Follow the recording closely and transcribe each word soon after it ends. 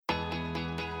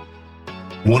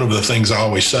One of the things I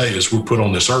always say is we're put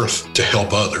on this earth to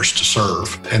help others, to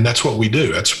serve. And that's what we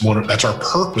do. That's our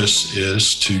purpose,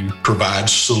 is to provide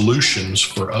solutions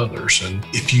for others. And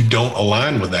if you don't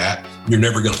align with that, you're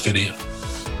never going to fit in.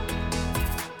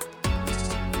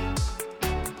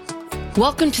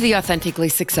 Welcome to the Authentically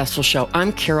Successful Show.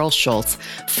 I'm Carol Schultz,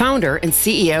 founder and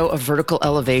CEO of Vertical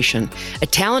Elevation, a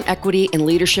talent equity and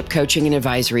leadership coaching and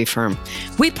advisory firm.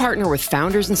 We partner with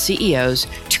founders and CEOs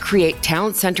to create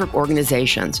talent-centric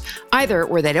organizations, either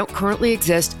where they don't currently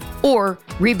exist or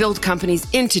rebuild companies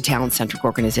into talent-centric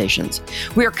organizations.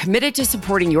 We are committed to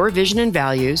supporting your vision and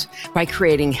values by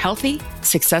creating healthy,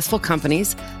 successful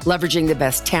companies, leveraging the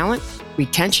best talent,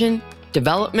 retention,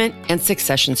 development, and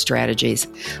succession strategies.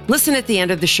 Listen at the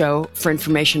end of the show for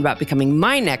information about becoming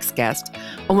my next guest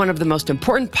on one of the most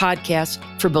important podcasts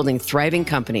for building thriving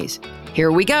companies. Here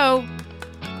we go.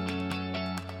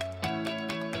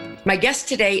 My guest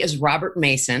today is Robert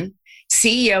Mason,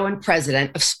 CEO and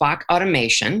president of Spock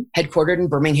Automation, headquartered in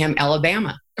Birmingham,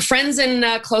 Alabama. Friends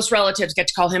and close relatives get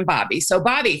to call him Bobby. So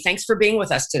Bobby, thanks for being with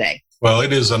us today. Well,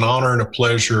 it is an honor and a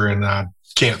pleasure, and I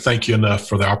can't thank you enough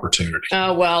for the opportunity.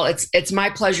 Oh, well, it's my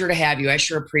pleasure to have you. I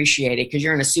sure appreciate it because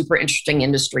you're in a super interesting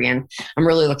industry, and I'm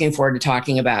really looking forward to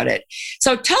talking about it.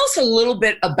 So tell us a little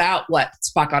bit about what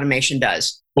Spock Automation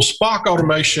does. Well, Spock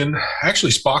Automation,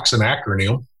 actually Spock's an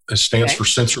acronym. It stands for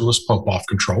Sensorless Pump-Off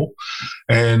Control.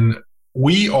 And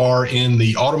we are in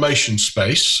the automation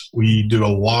space. We do a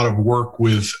lot of work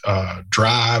with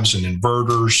drives and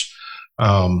inverters,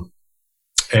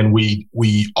 and we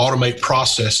automate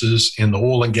processes in the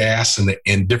oil and gas and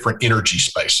in different energy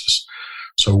spaces.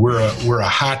 So we're a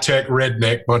high-tech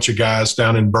redneck bunch of guys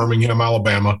down in Birmingham,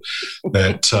 Alabama,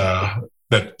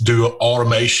 that do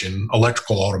automation,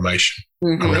 electrical automation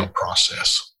around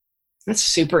process. That's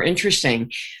super interesting.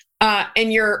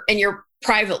 And you're a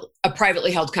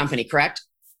privately held company, correct?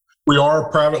 We are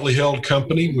a privately held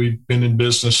company. We've been in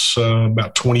business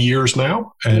about 20 years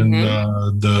now. And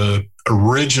the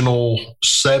original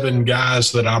 7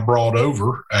 guys that I brought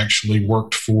over actually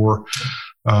worked for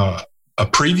a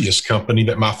previous company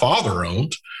that my father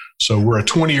owned. So we're a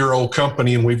 20-year-old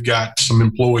company, and we've got some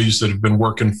employees that have been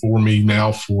working for me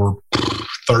now for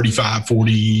 35,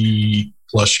 40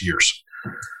 plus years.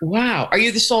 Wow. Are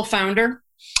you the sole founder?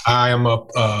 I am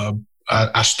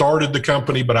I started the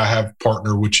company, but I have a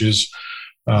partner, which is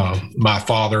my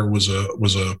father was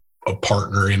a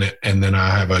partner in it, and then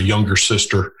I have a younger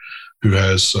sister who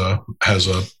has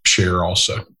a share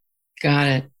also. Got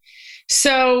it.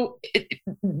 So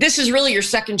this is really your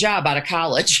second job out of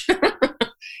college,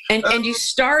 and you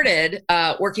started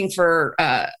working for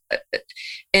an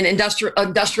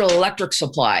industrial electric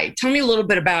supply. Tell me a little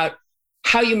bit about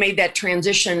how you made that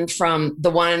transition from the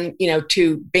one,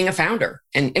 to being a founder,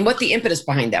 and what the impetus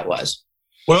behind that was.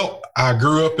 Well, I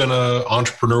grew up in an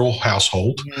entrepreneurial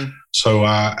household. So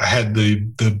I had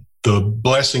the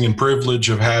blessing and privilege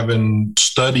of having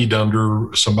studied under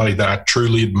somebody that I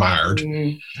truly admired.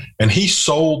 And he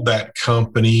sold that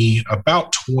company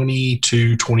about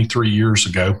 22, 23 years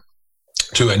ago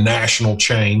to a national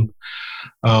chain.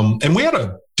 And we had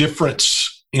a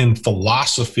difference in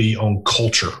philosophy on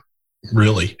culture.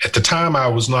 Really, at the time, I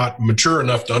was not mature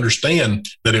enough to understand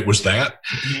that it was that.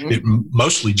 It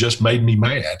mostly just made me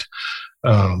mad.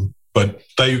 But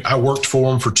I worked for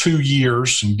them for 2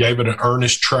 years and gave it an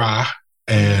earnest try.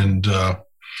 And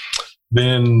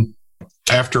then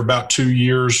after about 2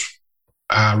 years,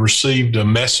 I received a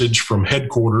message from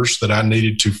headquarters that I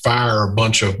needed to fire a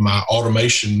bunch of my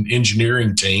automation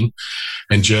engineering team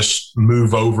and just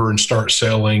move over and start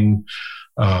selling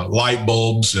light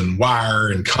bulbs and wire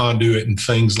and conduit and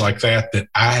things like that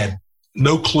I had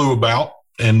no clue about.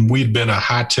 And we'd been a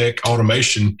high-tech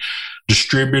automation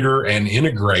distributor and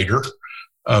integrator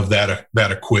of that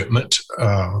equipment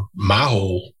my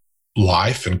whole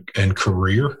life and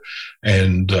career.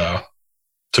 And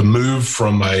to move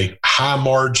from a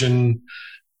high-margin,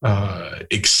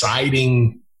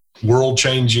 exciting,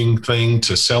 world-changing thing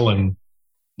to selling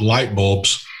light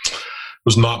bulbs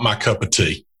was not my cup of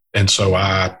tea. And so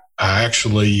I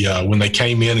actually, when they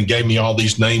came in and gave me all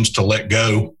these names to let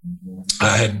go,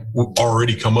 I had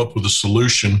already come up with a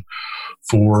solution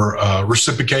for a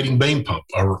reciprocating beam pump,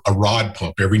 a rod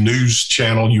pump. Every news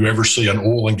channel you ever see an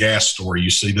oil and gas story, you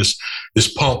see this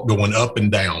pump going up and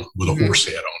down with a horse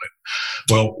head on it.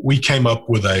 Well, we came up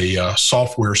with a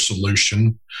software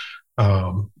solution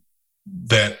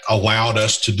that allowed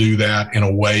us to do that in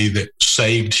a way that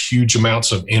saved huge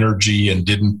amounts of energy and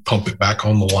didn't pump it back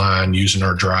on the line using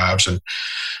our drives.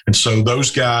 And so those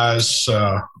guys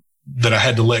that I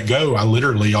had to let go, I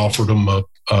literally offered them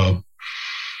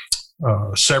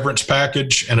severance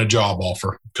package and a job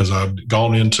offer because I'd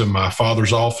gone into my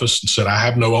father's office and said, I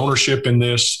have no ownership in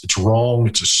this. It's wrong.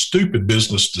 It's a stupid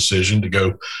business decision to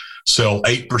go sell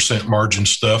 8% margin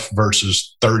stuff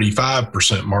versus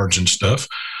 35% margin stuff.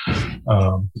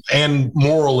 And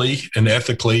morally and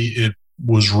ethically, it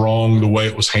was wrong the way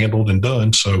it was handled and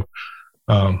done. So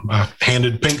I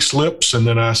handed pink slips, and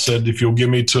then I said, if you'll give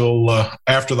me till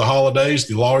after the holidays,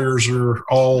 the lawyers are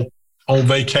all on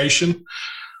vacation,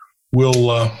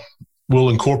 we'll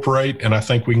incorporate, and I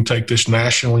think we can take this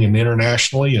nationally and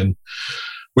internationally, and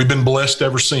we've been blessed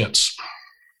ever since.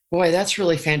 Boy, that's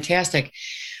really fantastic.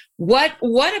 What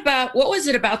was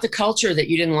it about the culture that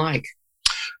you didn't like?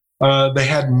 They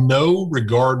had no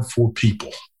regard for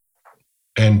people,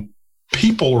 and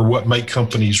people are what make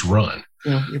companies run.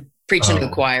 You're preaching to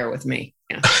the choir with me.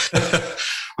 Yeah.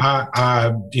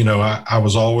 I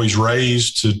was always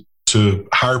raised to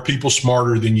hire people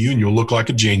smarter than you, and you'll look like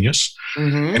a genius,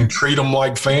 and treat them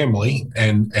like family,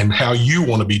 and how you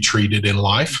want to be treated in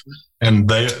life, and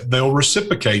they'll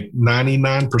reciprocate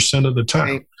 99% of the time.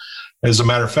 Right. As a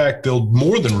matter of fact, they'll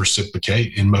more than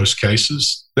reciprocate in most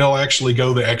cases. They'll actually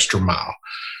go the extra mile.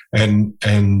 And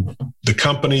the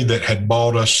company that had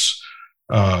bought us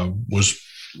was,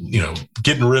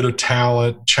 getting rid of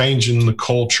talent, changing the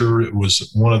culture. It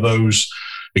was one of those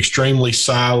extremely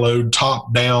siloed,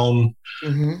 top-down,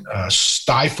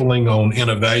 stifling on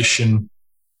innovation.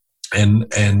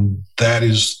 And that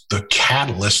is the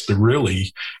catalyst that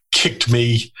really kicked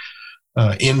me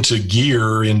into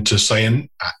gear, into saying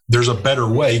there's a better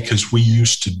way because we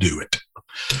used to do it.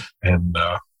 And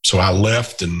so I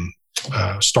left and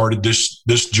started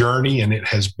this journey, and it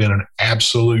has been an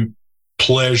absolute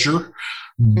pleasure,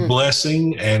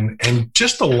 blessing, and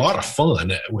just a lot of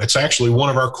fun. It's actually one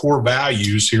of our core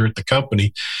values here at the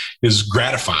company is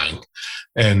gratifying.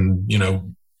 And,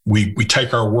 we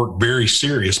take our work very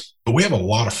serious, but we have a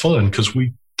lot of fun because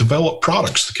we develop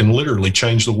products that can literally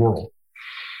change the world.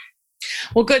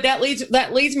 Well, good. That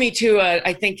leads me to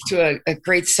a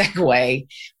great segue.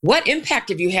 What impact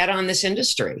have you had on this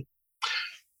industry?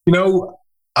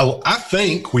 I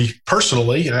think we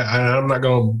personally, I'm not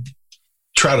going to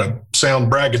try to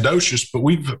sound braggadocious, but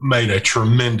we've made a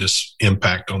tremendous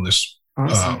impact on this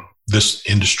this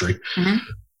industry.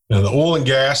 The oil and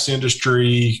gas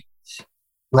industry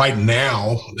right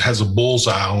now has a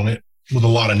bullseye on it with a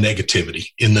lot of negativity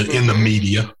in the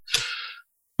media.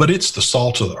 But it's the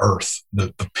salt of the earth.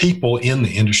 The people in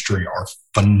the industry are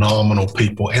phenomenal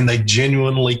people, and they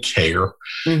genuinely care,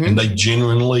 and they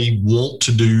genuinely want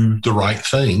to do the right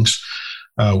things.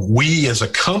 We as a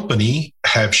company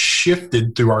have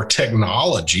shifted through our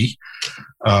technology,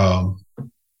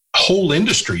 whole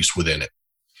industries within it.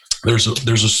 There's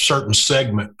a certain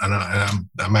segment, and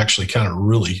I'm actually kind of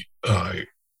really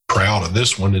proud of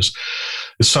this one, is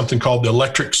something called the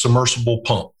electric submersible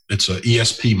pump. It's a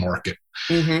ESP market.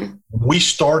 We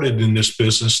started in this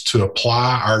business to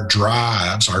apply our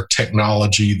drives, our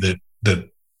technology that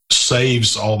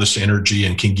saves all this energy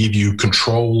and can give you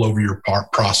control over your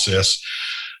process.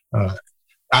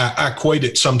 I equate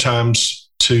it sometimes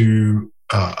to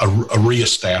a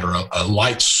rheostat or a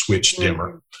light switch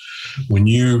dimmer. When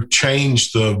you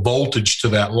change the voltage to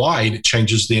that light, it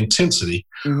changes the intensity.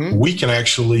 We can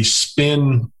actually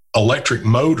spin electric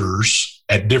motors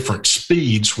at different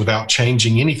speeds without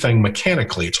changing anything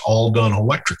mechanically. It's all done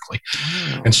electrically.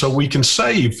 And so we can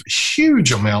save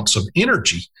huge amounts of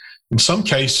energy. In some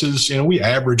cases, we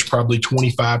average probably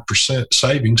 25%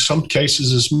 savings, some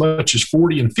cases as much as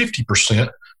 40 and 50%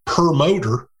 per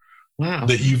motor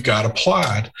that you've got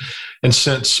applied. And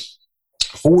since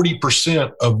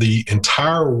 40% of the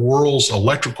entire world's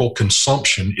electrical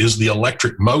consumption is the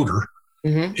electric motor,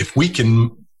 if we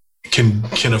can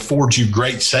afford you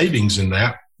great savings in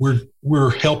that, we're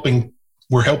helping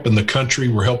the country,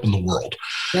 we're helping the world.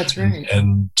 That's right.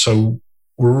 And so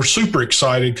we're super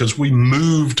excited because we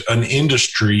moved an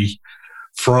industry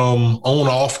from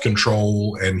on-off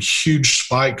control and huge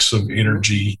spikes of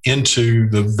energy into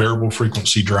the variable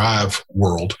frequency drive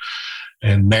world.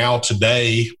 And now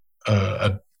today,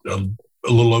 a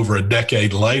little over a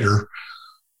decade later,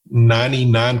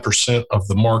 99% of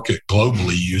the market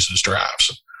globally uses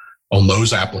drives on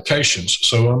those applications.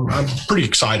 So I'm pretty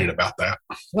excited about that.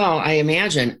 Well, I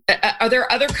imagine. Are there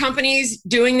other companies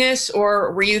doing this,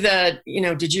 or were you did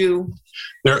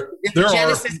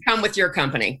Genesis come with your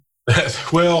company?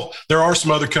 Well, there are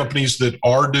some other companies that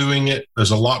are doing it.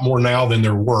 There's a lot more now than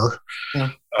there were.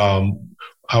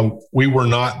 We were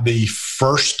not the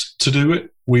first to do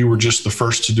it. We were just the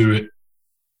first to do it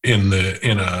in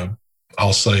a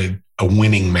I'll say, a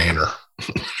winning manner.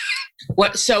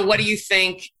 So what do you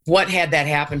think, what had that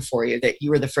happen for you that you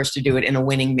were the first to do it in a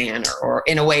winning manner or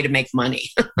in a way to make money?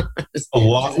 A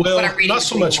lot. Well, not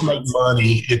so much make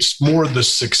money. It's more the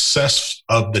success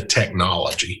of the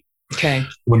technology. Okay.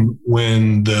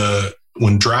 When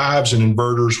drives and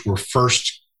inverters were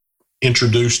first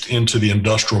introduced into the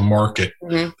industrial market,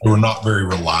 they were not very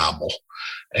reliable,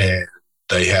 and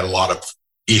they had a lot of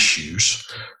issues.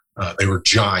 They were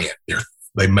giant.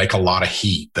 They make a lot of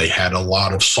heat. They had a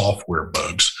lot of software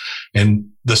bugs, and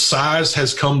the size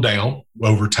has come down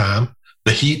over time.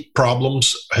 The heat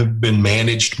problems have been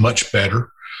managed much better.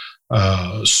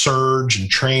 Surge and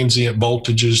transient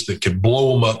voltages that could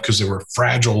blow them up because they were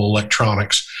fragile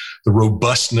electronics, the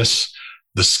robustness,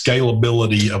 the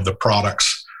scalability of the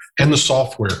products, and the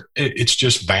software. It's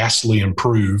just vastly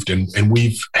improved, and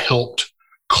we've helped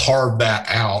carve that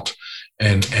out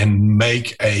and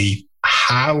make a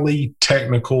highly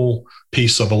technical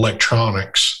piece of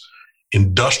electronics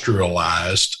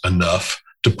industrialized enough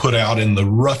to put out in the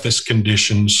roughest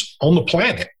conditions on the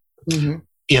planet in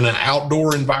an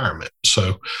outdoor environment.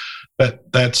 So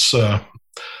that's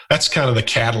kind of the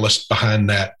catalyst behind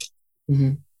that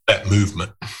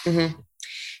movement.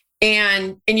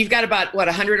 And you've got about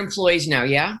 100 employees now,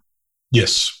 yeah?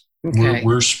 Yes. Okay.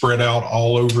 We're spread out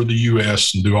all over the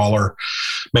U.S. and do all our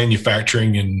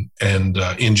manufacturing and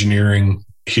engineering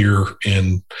here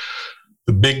in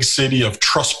the big city of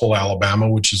Trussville, Alabama,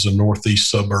 which is a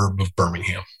northeast suburb of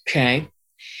Birmingham. Okay.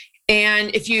 And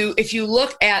if you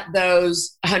look at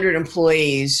those 100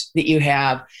 employees that you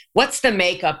have, what's the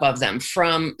makeup of them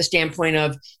from the standpoint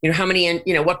of, how many,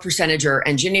 what percentage are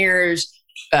engineers,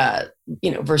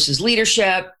 versus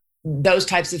leadership, those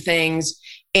types of things.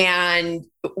 And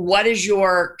what does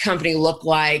your company look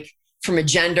like from a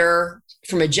gender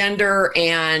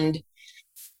and,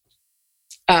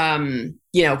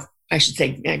 I should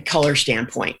say color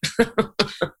standpoint,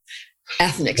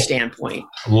 ethnic standpoint?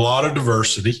 A lot of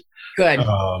diversity. Good.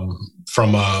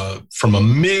 From a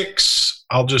mix,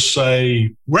 I'll just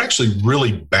say we're actually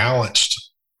really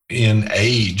balanced in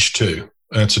age too.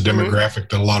 That's a demographic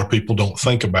that a lot of people don't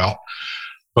think about,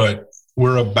 but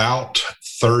we're about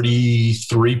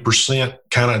 33%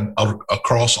 kind of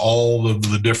across all of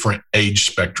the different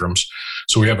age spectrums.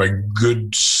 So we have a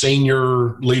good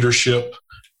senior leadership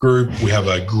group. We have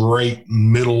a great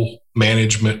middle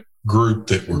management group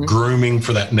that we're grooming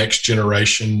for that next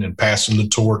generation and passing the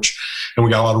torch. And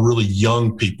we got a lot of really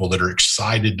young people that are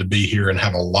excited to be here and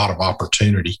have a lot of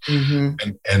opportunity.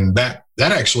 And that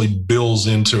actually builds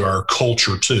into our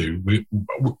culture too.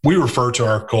 We refer to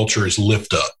our culture as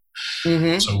lift up.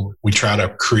 So we try to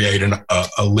create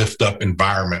a lift up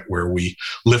environment where we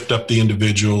lift up the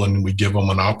individual and we give them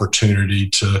an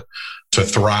opportunity to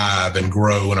thrive and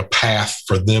grow, and a path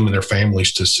for them and their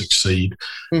families to succeed.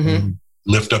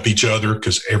 Lift up each other,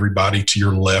 because everybody to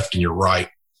your left and your right,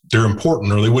 they're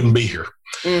important or they wouldn't be here.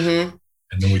 And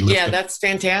then we lift up. That's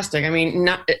fantastic. I mean,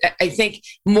 I think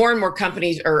more and more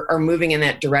companies are moving in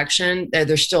that direction.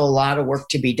 There's still a lot of work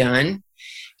to be done.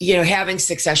 Having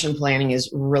succession planning is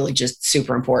really just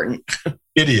super important.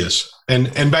 It is.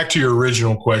 And back to your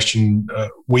original question,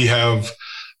 we have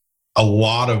a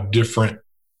lot of different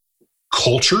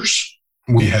cultures.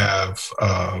 We have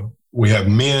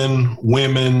men,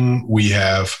 women. We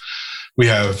have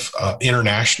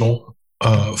international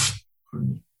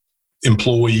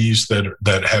employees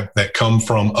that come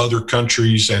from other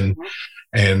countries and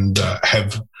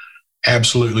have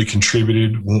absolutely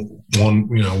contributed.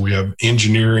 We have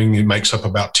engineering. It makes up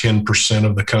about 10%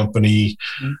 of the company.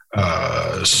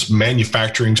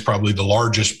 Manufacturing is probably the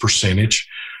largest percentage.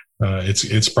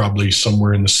 It's probably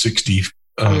somewhere in the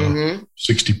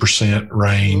 60%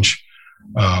 range.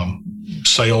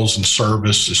 Sales and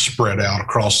service is spread out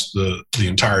across the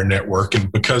entire network.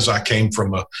 And because I came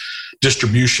from a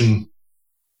distribution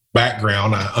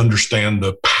background, I understand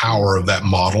the power of that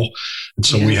model. And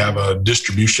so we have a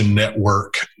distribution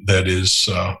network that is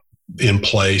in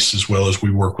place, as well as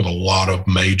we work with a lot of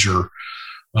major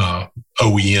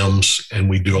OEMs, and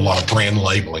we do a lot of brand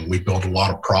labeling. We build a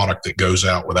lot of product that goes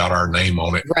out without our name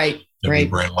on it. Right. We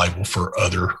brand label for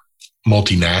other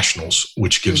multinationals,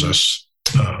 which gives us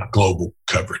global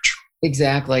coverage.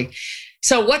 Exactly.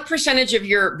 So what percentage of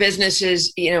your business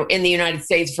is, in the United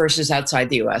States versus outside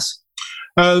the U.S.?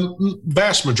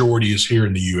 Vast majority is here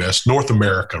in the U.S., North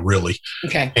America, really.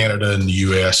 Okay. Canada and the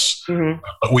U.S.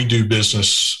 But we do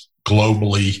business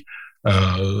globally.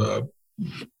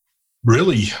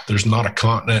 Really, there's not a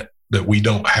continent that we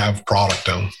don't have product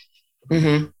on.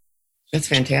 That's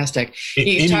fantastic.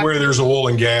 Anywhere there's oil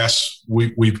and gas,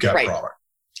 we've got product.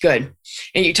 Good.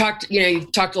 And you've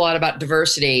talked a lot about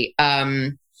diversity.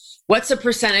 What What's the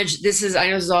percentage? I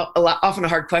know this is often a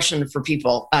hard question for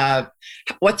people.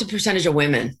 What's the percentage of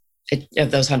women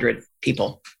of those 100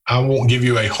 people? I won't give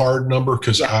you a hard number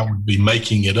because I would be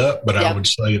making it up, but I would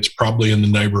say it's probably in the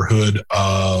neighborhood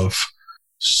of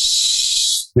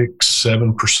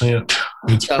 6-7%.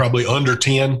 It's probably under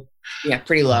 10. Yeah,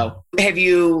 pretty low. Have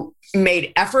you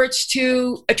made efforts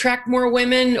to attract more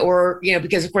women, or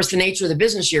because of course the nature of the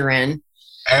business you're in?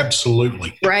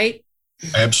 Absolutely. Right.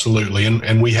 Absolutely,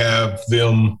 and we have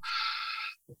them.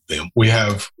 We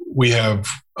have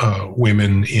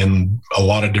women in a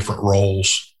lot of different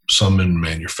roles. Some in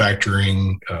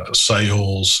manufacturing,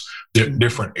 sales,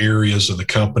 different areas of the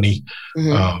company,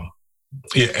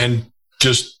 and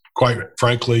just quite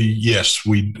frankly, yes,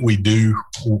 we do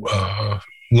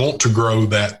want to grow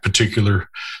that particular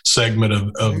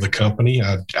segment of the company.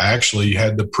 I actually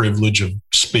had the privilege of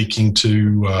speaking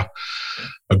to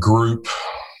a group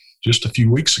just a few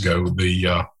weeks ago,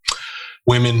 the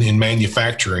Women in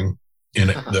Manufacturing in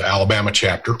the Alabama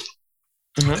chapter.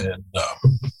 And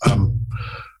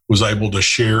was able to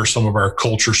share some of our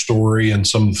culture story and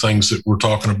some of the things that we're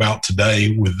talking about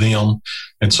today with them,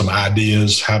 and some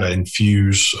ideas how to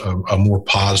infuse a more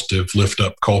positive lift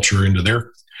up culture into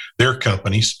their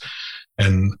companies.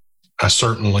 And I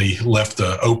certainly left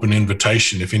an open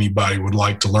invitation if anybody would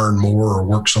like to learn more or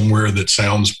work somewhere that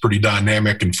sounds pretty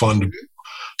dynamic and fun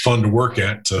to work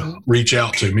at, to reach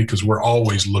out to me, because we're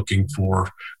always looking for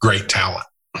great talent.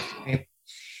 Right.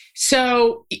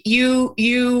 So you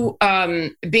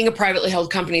being a privately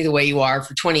held company the way you are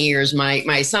for 20 years, my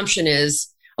assumption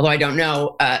is, although I don't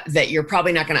know, that you're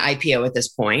probably not going to IPO at this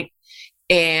point.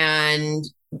 And,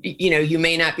 you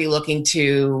may not be looking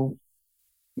to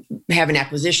have an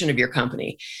acquisition of your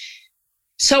company.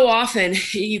 So often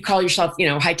you call yourself,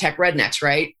 high-tech rednecks,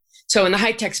 right? So in the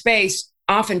high-tech space,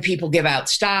 often people give out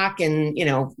stock and,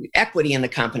 equity in the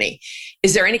company.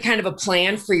 Is there any kind of a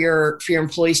plan for your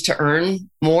employees to earn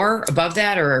more above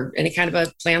that, or any kind of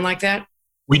a plan like that?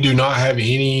 We do not have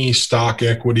any stock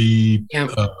equity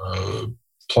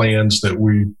plans that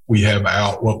we have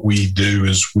out. What we do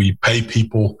is we pay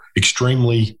people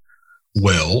extremely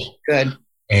well. Good.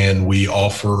 And we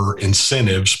offer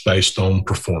incentives based on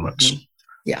performance.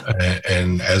 Yeah.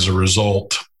 And as a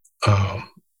result,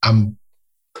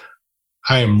 I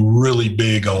am really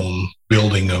big on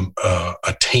building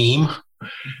a team.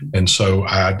 And so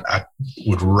I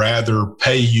would rather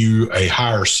pay you a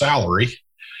higher salary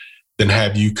than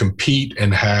have you compete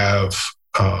and have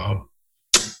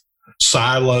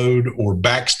siloed or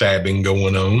backstabbing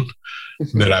going on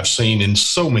that I've seen in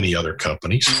so many other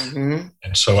companies. And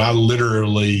so I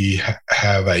literally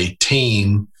have a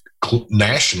team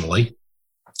nationally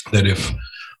that if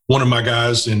one of my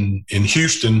guys in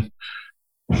Houston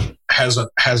has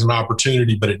an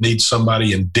opportunity, but it needs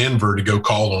somebody in Denver to go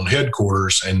call on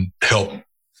headquarters and help,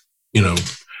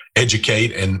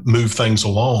 educate and move things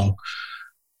along,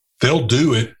 they'll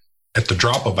do it at the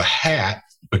drop of a hat,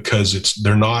 because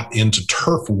they're not into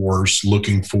turf wars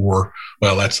looking for,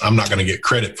 I'm not going to get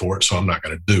credit for it, so I'm not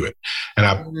going to do it. And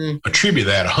I attribute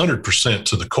that 100%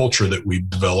 to the culture that we've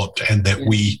developed and that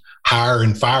we hire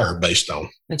and fire based on.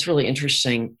 That's really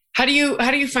interesting. How do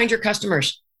you find your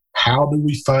customers? How do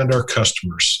we find our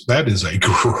customers? That is a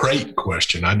great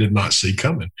question. I did not see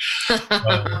coming.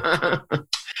 A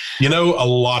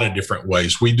lot of different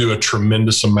ways. We do a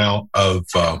tremendous amount of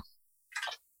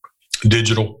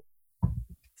digital.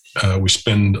 We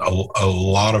spend a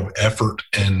lot of effort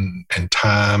and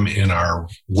time in our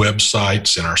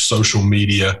websites and our social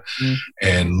media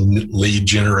and lead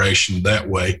generation that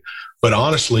way. But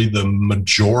honestly, the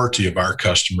majority of our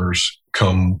customers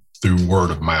come through word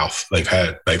of mouth. They've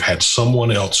had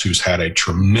someone else who's had a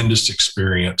tremendous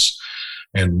experience,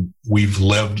 and we've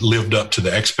lived up to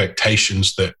the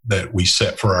expectations that we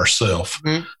set for ourselves.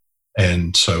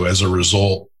 And so as a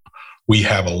result, we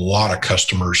have a lot of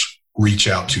customers reach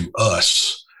out to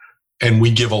us, and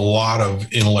we give a lot of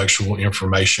intellectual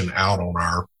information out on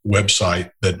our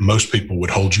website that most people would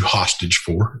hold you hostage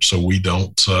for. So we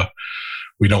don't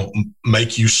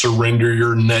make you surrender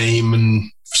your name and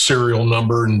serial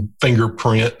number and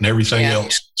fingerprint and everything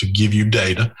else to give you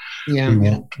data.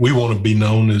 We want to be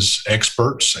known as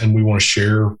experts, and we want to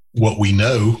share what we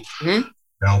know.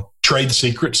 Now, trade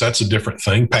secrets, that's a different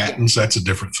thing. Patents, that's a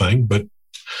different thing. But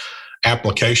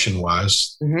application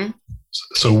wise,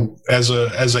 so as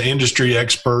an industry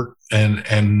expert,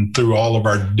 and through all of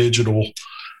our digital,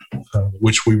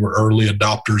 which we were early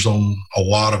adopters on a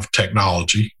lot of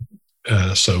technology,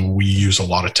 so we use a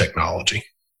lot of technology.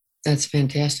 That's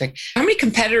fantastic. How many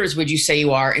competitors would you say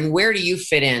you are, and where do you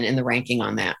fit in the ranking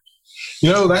on that?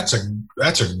 That's a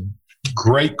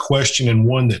great question, and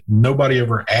one that nobody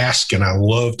ever asked, and I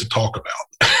love to talk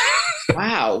about.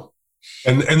 Wow.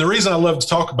 And the reason I love to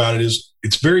talk about it is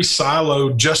it's very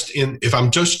siloed if I'm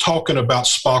just talking about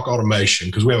Spock Automation,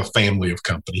 because we have a family of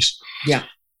companies. Yeah.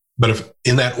 But if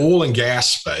in that oil and gas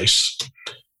space,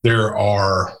 there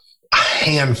are a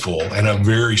handful and a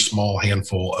very small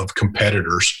handful of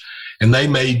competitors, and there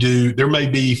may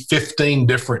be 15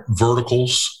 different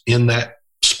verticals in that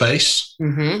space.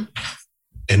 Mm-hmm.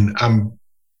 And I'm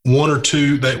one or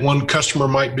two that one customer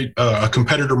might be, a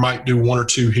competitor might do one or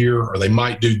two here, or they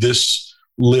might do this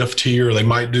lift here, or they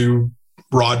might do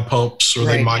rod pumps, or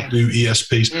they might do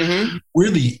ESPs. Mm-hmm. We're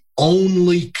the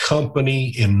only company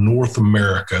in North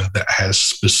America that has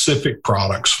specific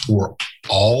products for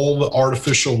all the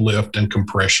artificial lift and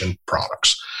compression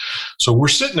products. So we're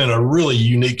sitting in a really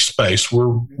unique space.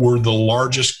 We're the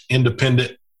largest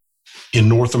independent in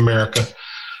North America.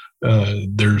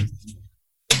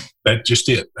 That's just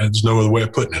it. There's no other way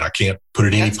of putting it. I can't put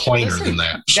it any plainer than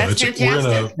that. So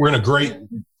we're in a great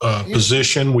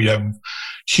position. We have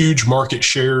huge market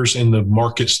shares in the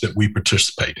markets that we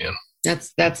participate in.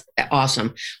 That's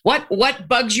awesome. What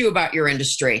bugs you about your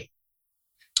industry?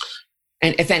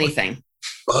 And if anything,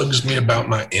 what bugs me about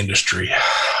my industry?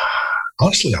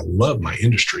 Honestly, I love my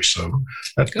industry. So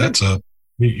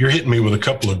you're hitting me with a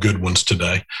couple of good ones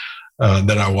today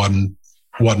that I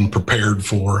wasn't prepared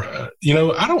for.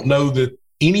 I don't know that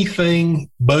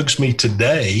anything bugs me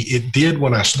today. It did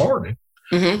when I started.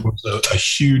 Mm-hmm. It was a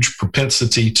huge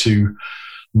propensity to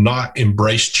not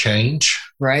embrace change.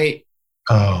 Right.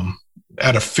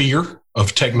 Out of fear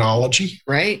of technology.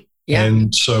 Right. Yeah.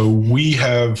 And so we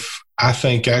have, I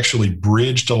think, actually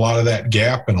bridged a lot of that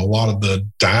gap, and a lot of the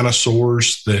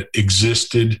dinosaurs that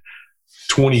existed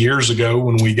 20 years ago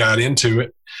when we got into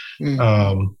it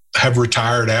have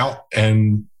retired out.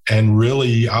 And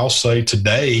really, I'll say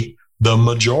today, the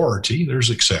majority, there's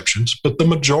exceptions, but the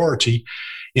majority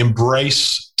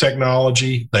embrace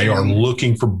technology. They are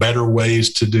looking for better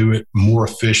ways to do it, more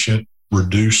efficient,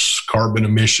 reduce carbon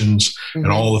emissions, and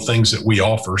all the things that we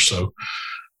offer. So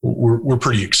we're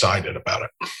pretty excited about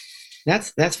it.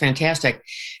 That's fantastic.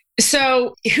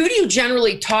 So who do you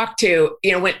generally talk to?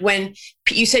 When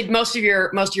you said most of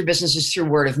your business is through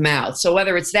word of mouth. So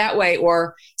whether it's that way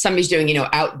or somebody's doing,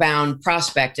 outbound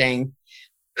prospecting,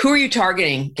 who are you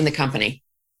targeting in the company?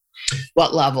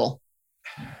 What level?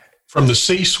 From the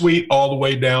C-suite all the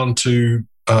way down to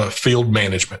field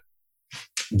management.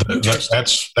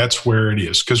 That's where it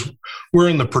is, because we're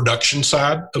in the production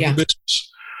side of the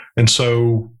business. And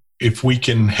so if we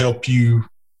can help you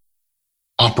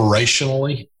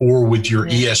operationally or with your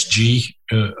ESG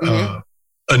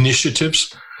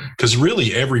initiatives, because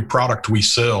really every product we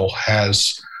sell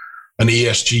has an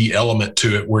ESG element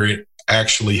to it where it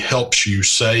actually helps you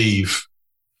save,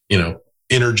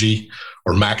 energy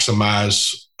or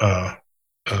maximize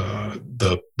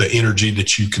the energy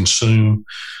that you consume.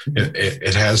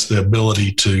 It has the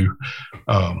ability to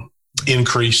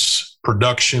increase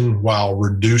production while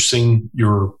reducing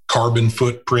your carbon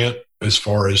footprint as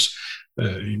far as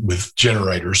with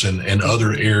generators and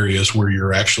other areas where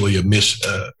you're actually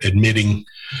emitting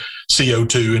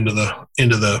CO2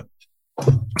 into the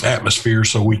atmosphere.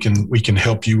 So we can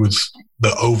help you with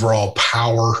the overall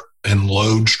power and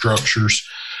load structures.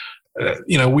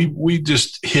 We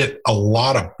just hit a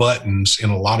lot of buttons in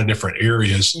a lot of different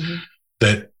areas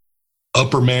that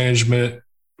upper management,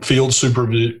 field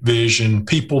supervision,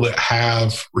 people that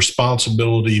have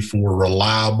responsibility for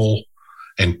reliable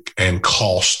and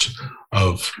cost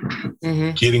of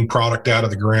getting product out of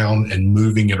the ground and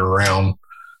moving it around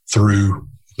through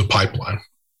the pipeline.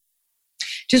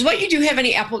 Does what you do have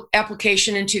any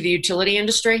application into the utility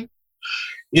industry?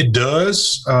 It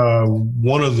does.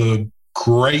 One of the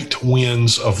great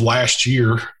wins of last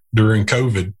year during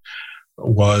COVID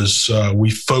was we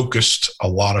focused a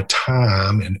lot of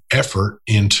time and effort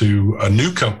into a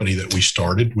new company that we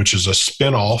started, which is a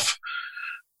spinoff.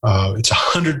 It's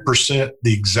 100%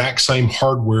 the exact same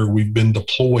hardware we've been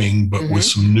deploying, but with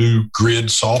some new grid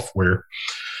software,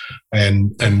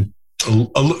 and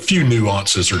a few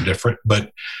nuances are different.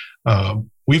 But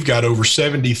we've got over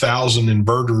 70,000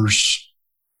 inverters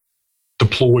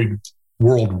deployed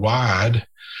worldwide.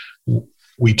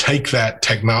 We take that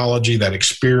technology, that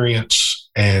experience,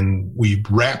 and we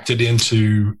wrapped it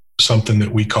into something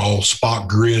that we call Spock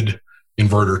Grid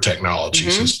Inverter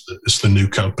Technologies. It's the new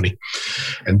company.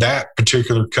 And that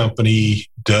particular company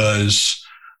does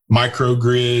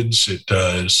microgrids. It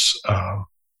does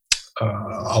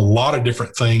a lot of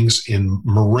different things in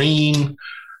marine,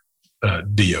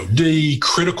 DOD,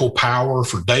 critical power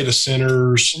for data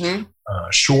centers,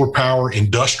 shore power,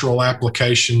 industrial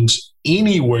applications,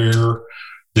 anywhere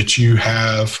that you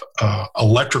have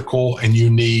electrical and you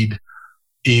need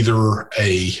either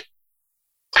a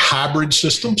hybrid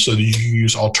system, so that you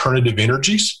use alternative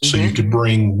energies, so you could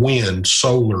bring wind,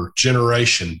 solar,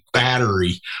 generation,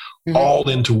 battery, all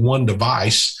into one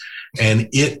device, and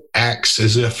it acts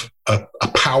as if a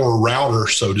power router,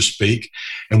 so to speak,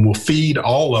 and will feed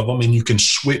all of them, and you can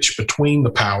switch between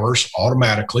the powers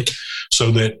automatically,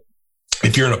 so that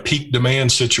if you're in a peak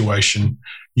demand situation,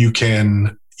 you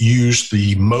can use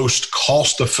the most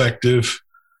cost-effective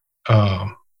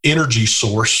energy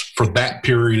source for that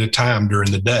period of time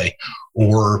during the day.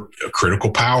 Or a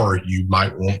critical power, you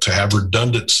might want to have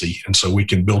redundancy, and so we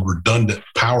can build redundant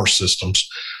power systems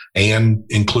and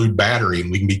include battery,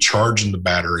 and we can be charging the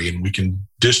battery, and we can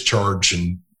discharge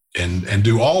and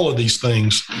do all of these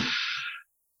things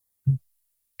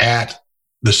at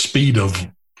the speed of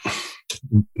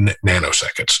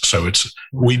nanoseconds. So it's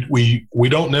we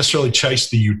don't necessarily chase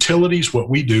the utilities. What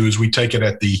we do is we take it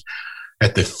at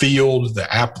the field,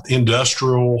 the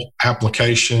industrial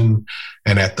application,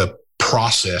 and at the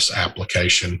process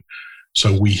application.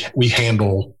 So we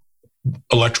handle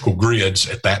electrical grids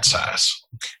at that size.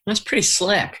 That's pretty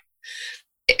slick.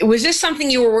 Was this something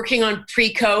you were working on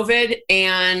pre-COVID?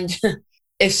 And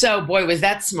if so, boy, was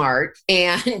that smart.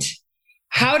 And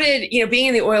how did, being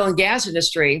in the oil and gas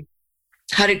industry,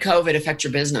 how did COVID affect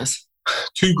your business?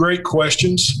 Two great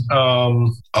questions.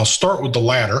 I'll start with the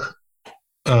latter.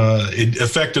 It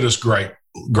affected us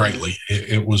greatly.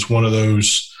 It was one of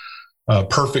those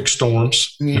perfect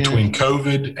storms between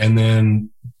COVID, and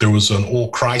then there was an oil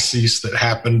crisis that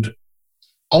happened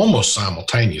almost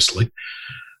simultaneously.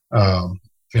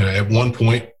 At one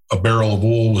point, a barrel of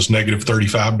oil was negative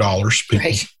 $35.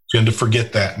 People tend to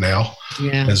forget that now,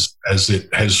 as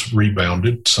it has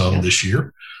rebounded some this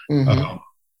year.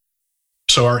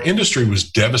 So our industry was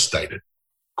devastated,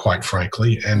 quite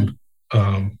frankly, and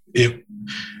it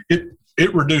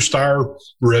reduced our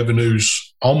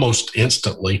revenues almost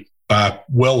instantly by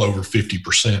well over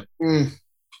 50%.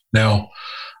 Now,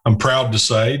 I'm proud to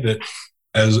say that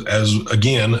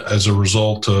as a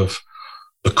result of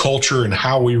the culture and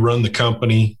how we run the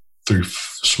company through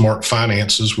smart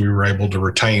finances, we were able to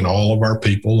retain all of our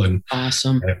people. And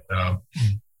awesome. And,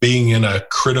 being in a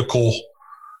critical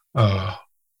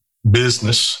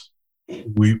business,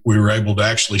 we were able to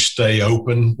actually stay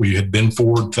open. We had been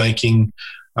forward thinking.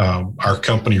 Our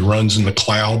company runs in the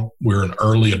cloud. We're an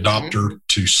early adopter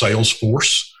to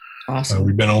Salesforce. Awesome.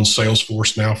 We've been on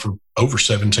Salesforce now for over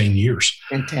 17 years.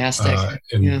 Fantastic.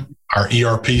 Our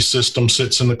ERP system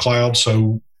sits in the cloud.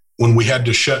 So when we had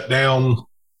to shut down,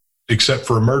 except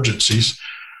for emergencies,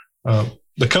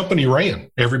 the company ran.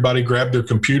 Everybody grabbed their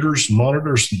computers and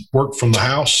monitors and worked from the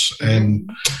house. And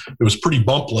it was pretty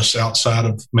bumpless outside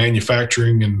of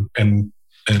manufacturing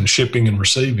and shipping and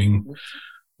receiving.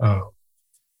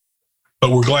 But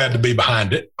we're glad to be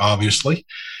behind it, obviously.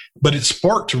 But it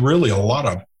sparked really a lot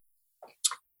of,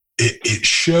 it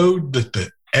showed that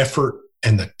the effort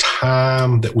and the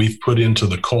time that we've put into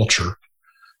the culture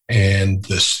and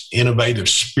this innovative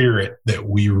spirit that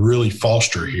we really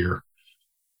foster here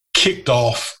kicked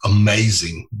off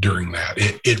amazing during that.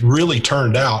 It really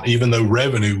turned out, even though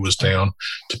revenue was down,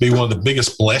 to be one of the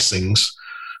biggest blessings,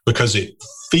 because it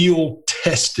field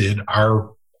tested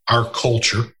our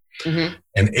culture.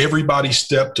 And everybody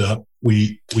stepped up.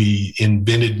 We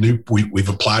invented we've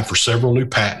applied for several new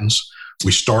patents.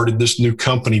 We started this new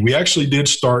company. We actually did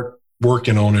start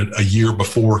working on it a year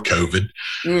before COVID,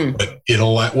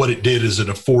 but what it did is it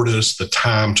afforded us the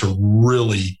time to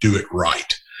really do it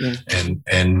right, and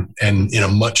in a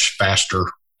much faster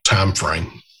time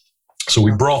frame. So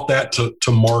we brought that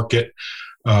to market,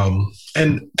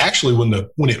 and actually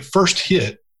when it first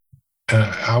hit,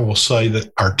 I will say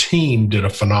that our team did a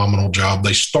phenomenal job.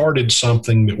 They started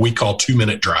something that we call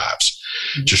 2-minute drives,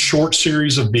 just short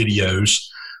series of videos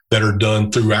that are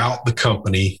done throughout the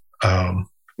company.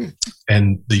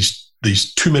 And these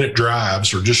 2-minute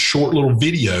drives are just short little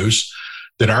videos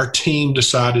that our team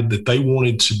decided that they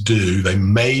wanted to do. They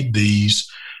made these,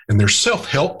 and they're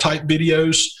self-help type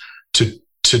videos to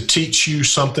teach you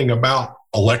something about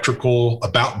electrical,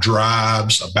 about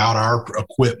drives, about our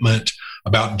equipment,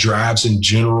 about drives in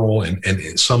general,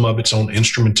 and some of it's on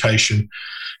instrumentation,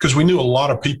 because we knew a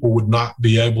lot of people would not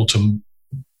be able to,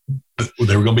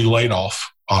 they were going to be laid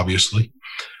off, obviously.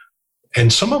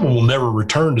 And some of them will never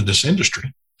return to this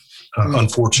industry,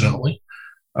 unfortunately,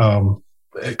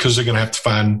 because they're going to have to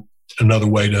find another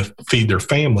way to feed their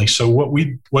family. So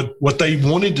what they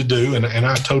wanted to do, and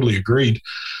I totally agreed,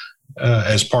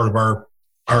 as part of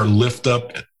our lift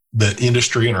up the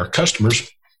industry and our customers.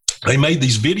 They made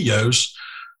these videos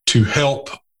to help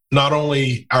not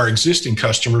only our existing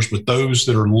customers, but those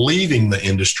that are leaving the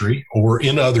industry or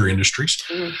in other industries,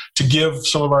 to give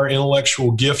some of our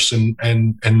intellectual gifts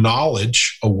and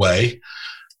knowledge away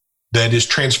that is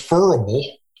transferable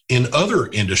in other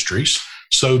industries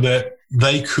so that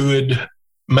they could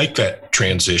make that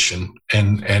transition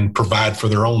and provide for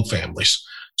their own families.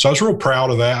 So I was real proud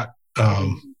of that,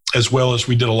 as well as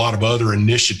we did a lot of other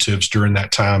initiatives during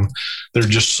that time that are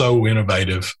just so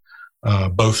innovative,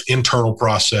 both internal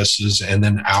processes and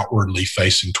then outwardly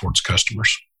facing towards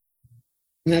customers.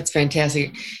 That's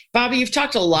fantastic. Bobby, you've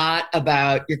talked a lot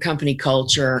about your company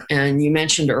culture, and you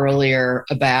mentioned earlier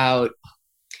about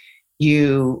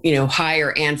you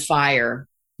hire and fire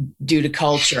due to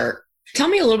culture. Tell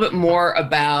me a little bit more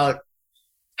about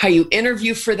how you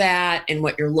interview for that and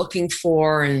what you're looking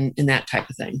for and that type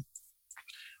of thing.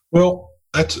 Well,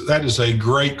 that is a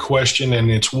great question, and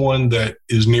it's one that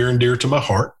is near and dear to my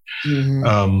heart.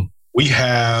 Mm-hmm.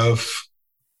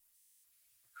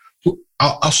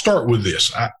 I'll start with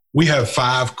this. We have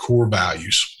 5 core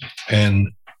values, and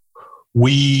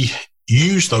we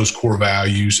use those core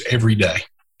values every day.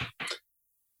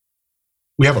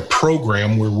 We have a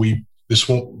program where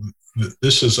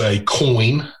this is a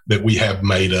coin that we have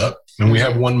made up, and we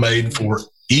have one made for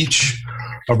each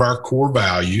of our core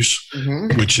values,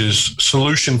 mm-hmm. which is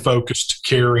solution-focused,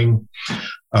 caring,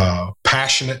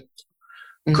 passionate,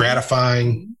 mm-hmm.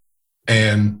 gratifying,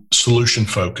 and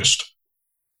solution-focused.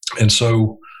 And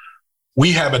so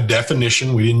we have a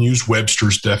definition. We didn't use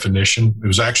Webster's definition. It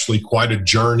was actually quite a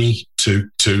journey to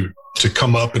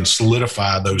come up and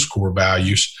solidify those core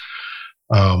values.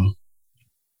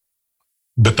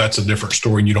 But that's a different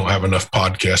story, and you don't have enough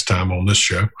podcast time on this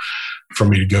show for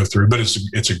me to go through, but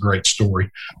it's a great story.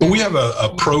 But we have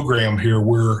a program here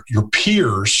where your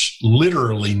peers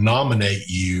literally nominate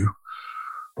you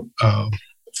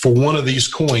for one of these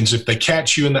coins if they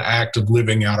catch you in the act of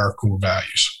living out our core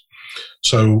values.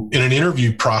 So in an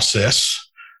interview process,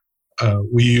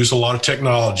 we use a lot of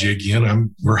technology.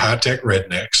 Again, we're high-tech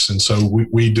rednecks, and so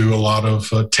we do a lot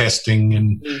of testing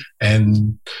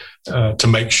and to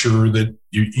make sure that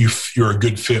you're a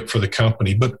good fit for the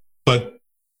company. But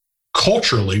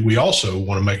culturally, we also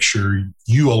want to make sure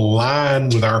you align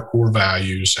with our core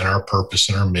values and our purpose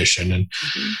and our mission.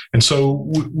 And so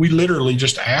we literally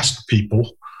just ask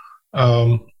people,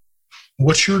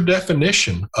 what's your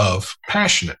definition of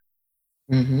passionate?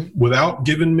 Mm-hmm. Without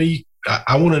giving me,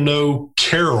 I want to know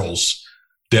Carol's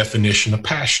definition of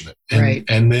passionate.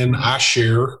 And then I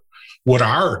share what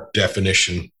our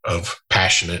definition of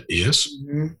passionate is.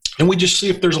 Mm-hmm. And we just see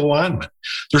if there's alignment.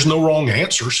 There's no wrong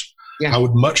answers. Yeah. I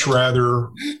would much rather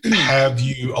have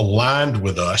you aligned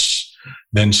with us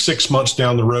than 6 months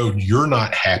down the road, you're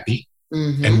not happy,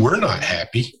 mm-hmm. and we're not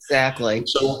happy. Exactly.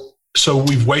 So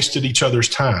we've wasted each other's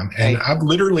time. And I've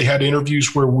literally had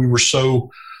interviews where we were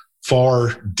so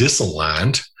far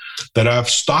disaligned that I've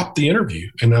stopped the interview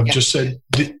and I've just said,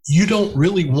 you don't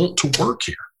really want to work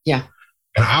here. Yeah.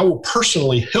 And I will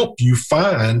personally help you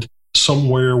find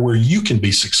somewhere where you can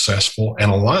be successful and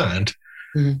aligned.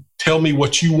 Mm-hmm. Tell me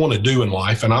what you want to do in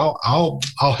life, and I'll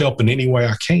help in any way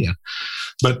I can.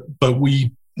 But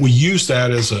we use that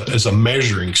as a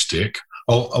measuring stick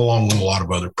along with a lot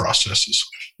of other processes.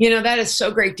 That is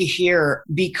so great to hear,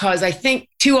 because I think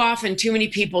too often, too many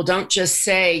people don't just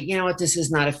say, you know what, this is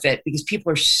not a fit, because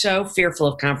people are so fearful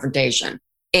of confrontation.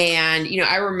 And,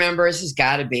 I remember this has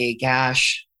got to be,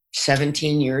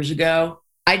 17 years ago,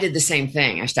 I did the same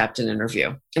thing. I stopped an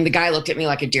interview and the guy looked at me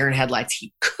like a deer in headlights.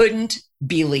 He couldn't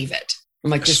believe it.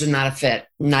 I'm like, this is not a fit,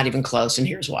 not even close. And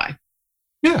here's why.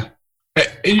 Yeah.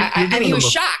 And he was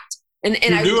shocked. And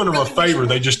you're doing them a favor.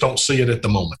 They just don't see it at the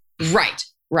moment. Right.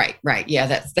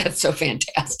 Yeah, that's so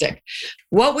fantastic.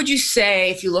 What would you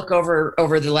say, if you look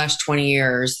over the last 20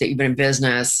 years that you've been in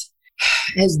business,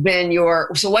 has been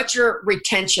what's your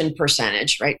retention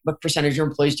percentage, right? What percentage of your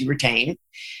employees do you retain?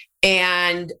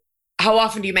 And how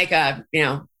often do you make a,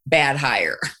 bad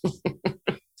hire?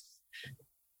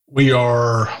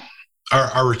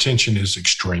 Our retention is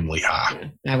extremely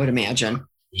high. I would imagine.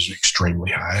 Is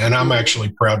extremely high. And I'm actually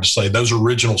proud to say those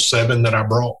original 7 that I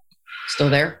brought.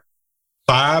 Still there?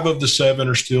 5 of the 7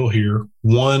 are still here.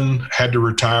 1 had to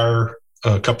retire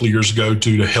a couple of years ago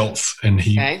due to health, and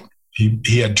he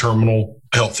had terminal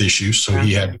health issues, so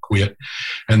he had to quit.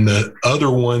 And the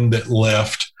other one that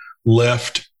left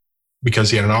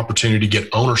because he had an opportunity to get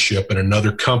ownership in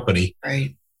another company.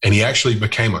 Right. And he actually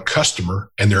became a customer,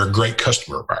 and they're a great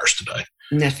customer of ours today.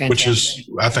 That's fantastic. Which is,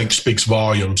 I think, speaks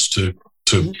volumes to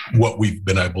to what we've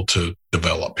been able to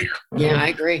develop here. Yeah, I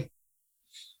agree.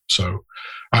 So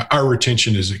our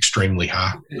retention is extremely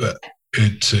high.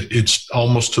 It's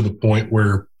almost to the point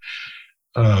where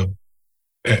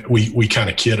we kind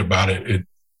of kid about it.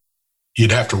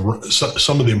 You'd have to,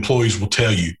 some of the employees will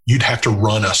tell you, you'd have to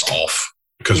run us off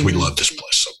because we love this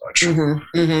place so much.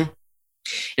 Mm-hmm. Mm-hmm.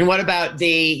 And what about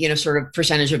the, sort of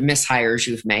percentage of mishires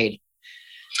you've made?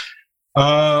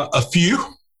 A few.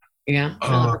 Yeah.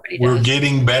 We're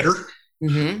getting better.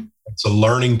 Mm-hmm. It's a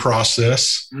learning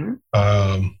process.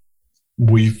 Mm-hmm.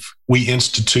 We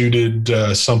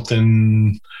instituted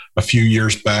something a few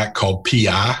years back called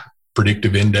PI,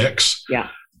 Predictive Index. Yeah.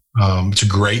 It's a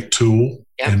great tool,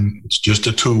 and it's just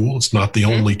a tool. It's not the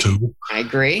only tool. I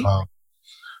agree.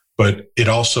 But it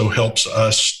also helps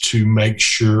us to make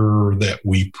sure that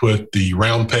we put the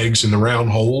round pegs in the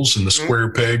round holes and the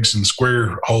square pegs in the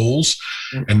square holes,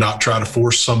 and not try to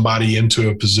force somebody into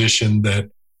a position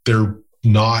that they're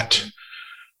not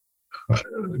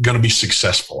going to be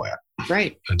successful at.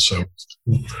 Right. And so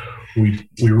we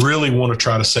really want to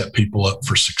try to set people up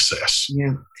for success,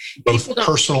 both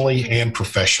personally and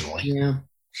professionally.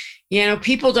 Yeah.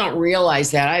 People don't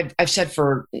realize that. I've said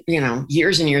for,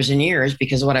 years and years and years,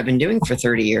 because of what I've been doing for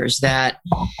 30 years, that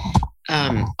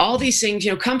all these things,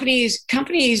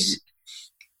 companies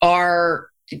are,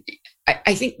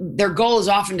 I think their goal is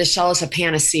often to sell us a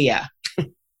panacea.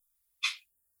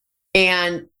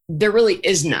 And there really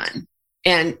is none.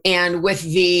 And with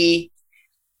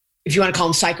if you want to call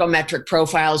them psychometric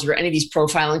profiles or any of these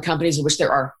profiling companies, of which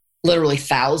there are literally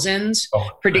thousands,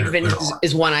 Predictive Index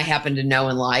is one I happen to know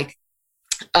and like.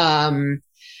 A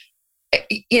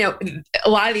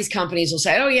lot of these companies will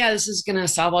say, oh yeah, this is going to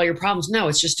solve all your problems. No,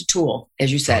 it's just a tool.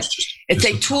 As you said, it's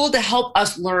a tool to help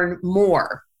us learn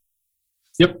more.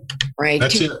 Yep. Right.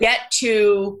 To get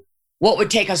to what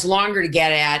would take us longer to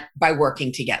get at by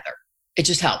working together. It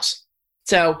just helps.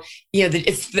 So,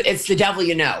 it's the devil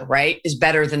right, is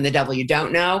better than the devil you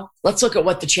don't know. Let's look at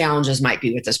what the challenges might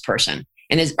be with this person.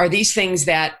 And are these things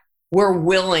that we're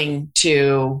willing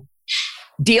to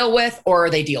deal with, or are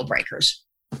they deal breakers?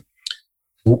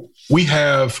 We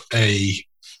have a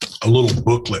little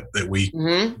booklet that we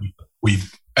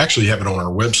actually have it on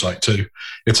our website too.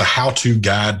 It's a how-to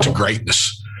guide to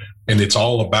greatness. And it's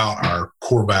all about our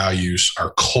core values,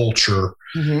 our culture.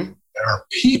 Our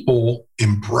people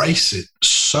embrace it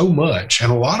so much.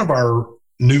 And a lot of our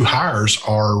new hires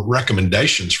are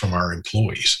recommendations from our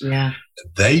employees. Yeah.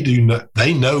 They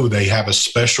know they have a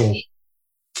special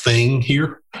thing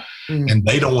here, and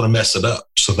they don't want to mess it up.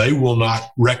 So they will not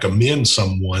recommend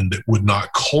someone that would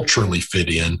not culturally fit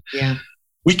in. Yeah.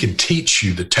 We can teach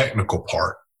you the technical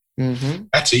part.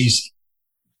 That's easy.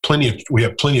 We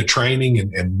have plenty of training,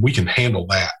 and we can handle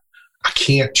that. I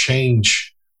can't change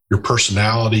your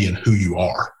personality and who you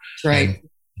are. Right. And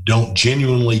don't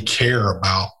genuinely care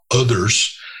about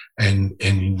others. And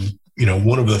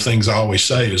one of the things I always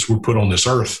say is we're put on this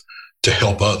earth to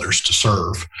help others, to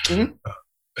serve.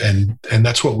 And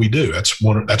that's what we do. That's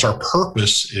our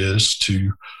purpose, is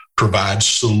to provide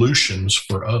solutions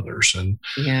for others. And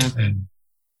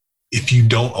if you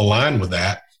don't align with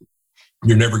that,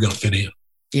 you're never going to fit in.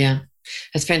 Yeah.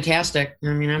 That's fantastic. I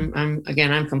mean,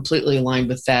 I'm completely aligned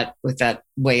with that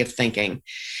way of thinking.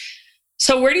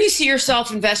 So where do you see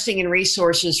yourself investing in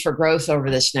resources for growth over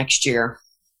this next year?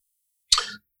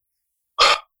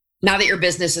 Now that your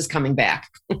business is coming back.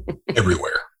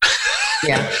 Everywhere.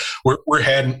 Yeah.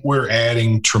 We're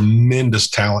adding tremendous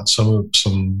talent,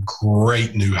 some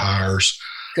great new hires.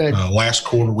 Good. Last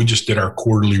quarter, we just did our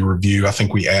quarterly review. I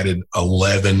think we added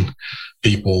 11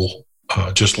 people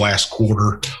just last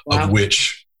quarter, of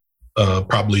which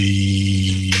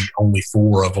probably only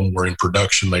 4 of them were in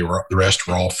production. The rest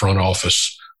were all front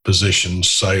office positions,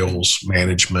 sales,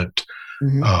 management.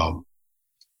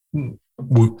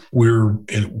 We're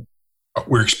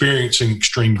experiencing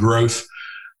extreme growth.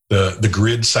 The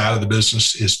grid side of the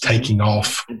business is taking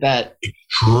off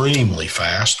extremely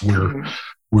fast.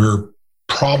 We're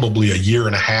probably a year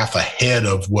and a half ahead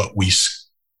of what we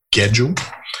scheduled.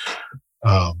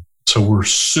 So we're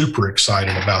super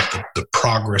excited about the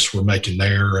progress we're making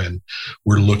there, and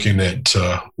we're looking at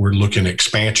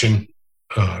expansion.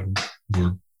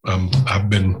 I've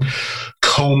been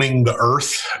combing the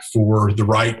earth for the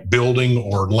right building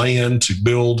or land to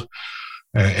build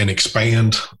and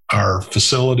expand our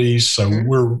facilities. So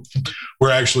we're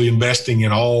actually investing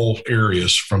in all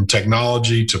areas, from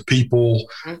technology to people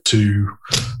to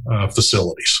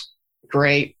facilities.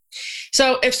 Great.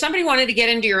 So if somebody wanted to get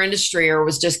into your industry or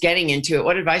was just getting into it,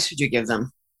 what advice would you give them?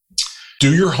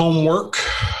 Do your homework.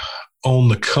 on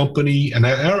the company, and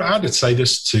I would say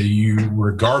this to you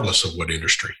regardless of what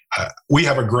industry. We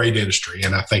have a great industry,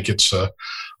 and I think it's a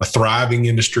thriving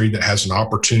industry that has an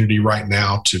opportunity right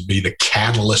now to be the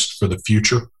catalyst for the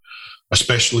future,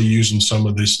 especially using some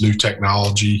of this new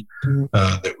technology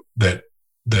that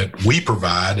we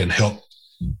provide and help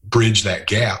bridge that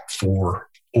gap for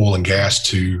oil and gas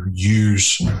to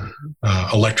use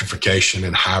electrification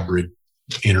and hybrid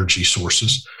energy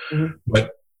sources. Mm-hmm.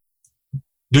 But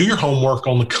do your homework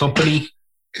on the company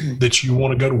that you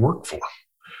want to go to work for.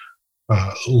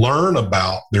 Learn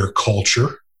about their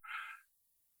culture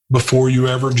before you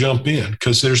ever jump in,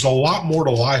 because there's a lot more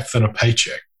to life than a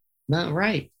paycheck. No,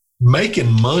 right. Making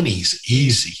money's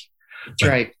easy. That's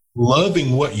right.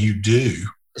 Loving what you do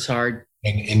is hard.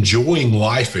 And enjoying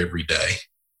life every day,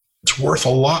 it's worth a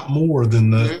lot more than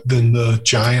the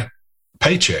giant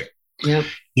paycheck. Yep.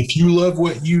 If you love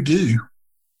what you do,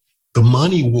 the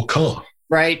money will come.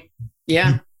 Right.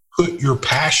 Yeah. You put your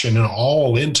passion and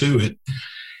all into it.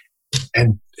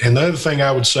 And the other thing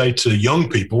I would say to young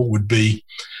people would be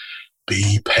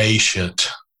patient.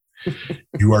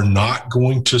 You are not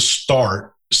going to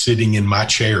start sitting in my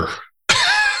chair.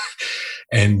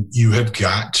 And you have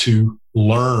got to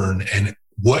learn. And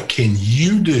what can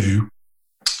you do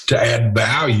to add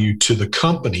value to the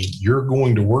company you're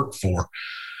going to work for?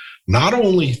 Not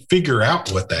only figure out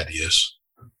what that is,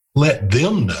 let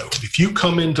them know. If you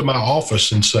come into my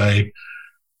office and say,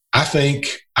 I think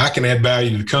I can add value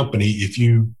to the company if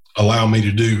you allow me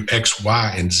to do X,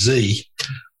 Y, and Z,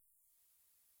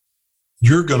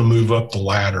 you're going to move up the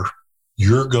ladder.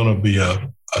 You're going to be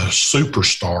a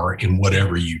superstar in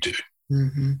whatever you do.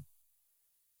 Mm-hmm.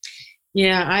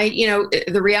 Yeah,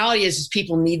 the reality is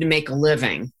people need to make a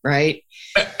living, right?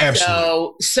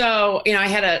 Absolutely. So I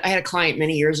had a client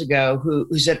many years ago who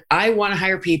said, I want to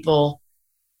hire people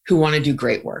who want to do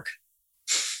great work.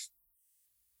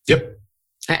 Yep.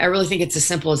 I really think it's as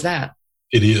simple as that.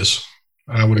 It is.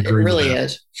 I would agree. It really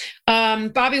with that.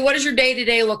 is. Bobby, what does your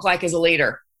day-to-day look like as a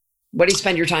leader? What do you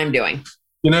spend your time doing?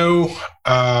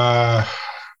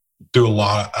 Do a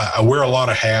lot. I wear a lot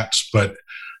of hats, but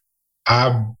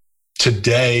I've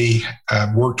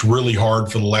worked really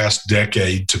hard for the last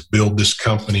decade to build this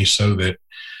company so that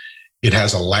it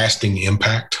has a lasting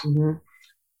impact. Mm-hmm.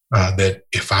 That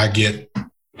if I get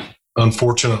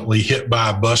unfortunately hit by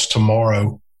a bus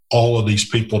tomorrow, all of these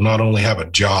people not only have a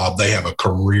job, they have a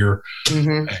career,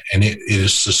 mm-hmm. and it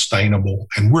is sustainable,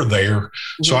 and we're there.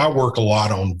 Mm-hmm. So I work a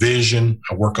lot on vision.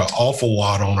 I work an awful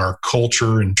lot on our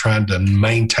culture and trying to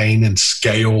maintain and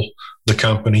scale the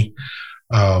company.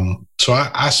 So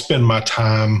I spend my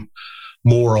time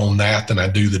more on that than I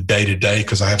do the day-to-day,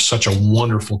 because I have such a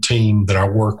wonderful team that I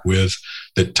work with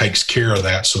that takes care of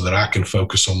that so that I can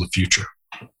focus on the future.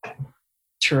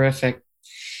 Terrific.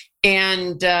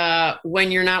 And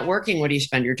when you're not working, what do you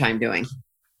spend your time doing?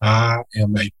 I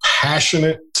am a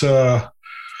passionate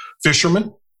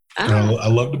fisherman. Oh. I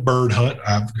love to bird hunt.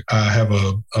 I have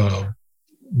a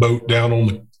boat down on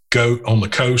the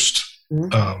coast,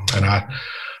 mm-hmm. And I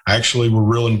actually were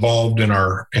real involved in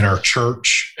our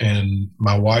church, and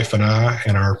my wife and I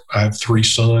have 3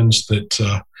 sons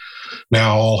that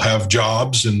now all have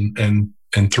jobs and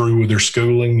through with their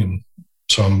schooling, and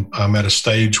so I'm at a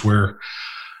stage where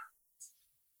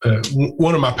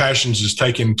one of my passions is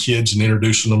taking kids and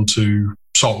introducing them to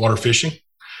saltwater fishing.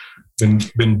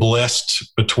 Been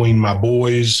blessed between my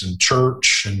boys and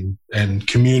church and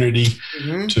community.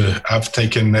 Mm-hmm. I've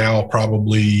taken now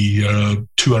probably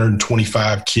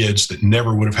 225 kids that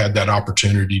never would have had that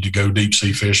opportunity to go deep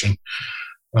sea fishing,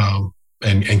 and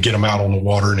get them out on the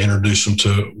water and introduce them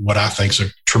to what I think is a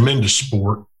tremendous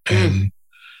sport. And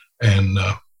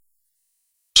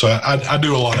so I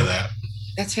do a lot of that.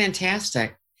 That's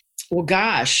fantastic. Well,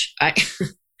 gosh,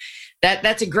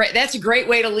 that's a great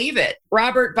way to leave it.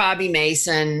 Robert Bobby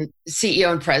Mason,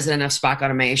 CEO and president of Spock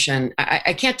Automation.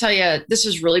 I can't tell you, this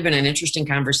has really been an interesting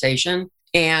conversation,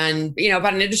 and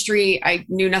about an industry I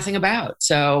knew nothing about.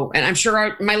 So, and I'm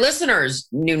sure my listeners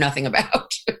knew nothing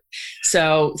about.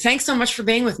 So, thanks so much for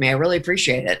being with me. I really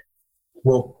appreciate it.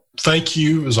 Well, thank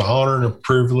you. It was an honor and a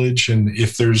privilege. And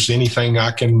if there's anything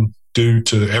I can do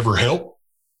to ever help,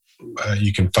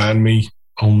 you can find me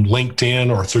on LinkedIn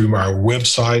or through my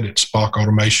website at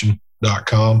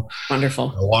spockautomation.com.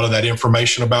 Wonderful. A lot of that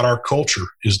information about our culture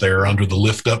is there under the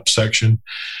lift up section.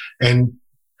 And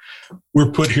we're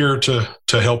put here to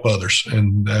help others.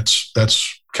 And that's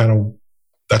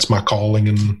my calling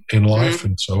in life. Mm-hmm.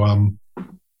 And so I'm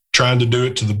trying to do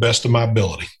it to the best of my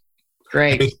ability.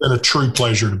 Great. And it's been a true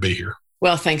pleasure to be here.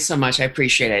 Well, thanks so much. I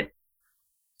appreciate it.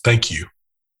 Thank you.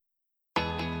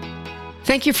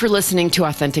 Thank you for listening to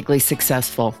Authentically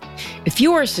Successful. If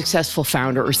you are a successful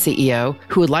founder or CEO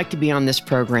who would like to be on this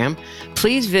program,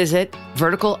 please visit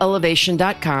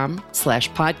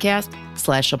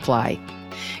verticalelevation.com/podcast/apply.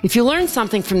 If you learned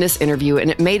something from this interview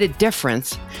and it made a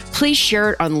difference, please share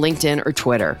it on LinkedIn or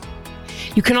Twitter.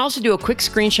 You can also do a quick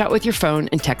screenshot with your phone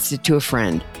and text it to a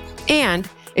friend. And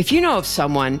if you know of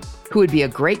someone who would be a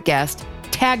great guest,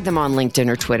 tag them on LinkedIn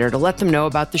or Twitter to let them know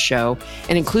about the show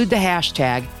and include the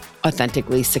hashtag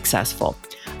Authentically Successful.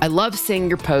 I love seeing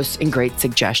your posts and great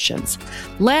suggestions.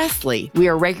 Lastly, we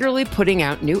are regularly putting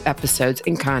out new episodes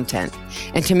and content.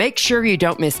 And to make sure you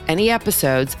don't miss any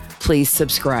episodes, please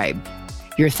subscribe.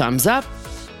 Your thumbs up,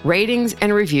 ratings,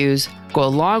 and reviews go a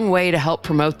long way to help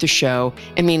promote the show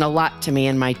and mean a lot to me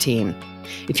and my team.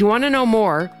 If you want to know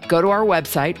more, go to our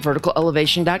website,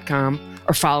 verticalelevation.com,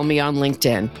 or follow me on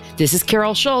LinkedIn. This is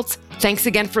Carol Schultz. Thanks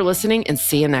again for listening, and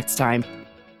see you next time.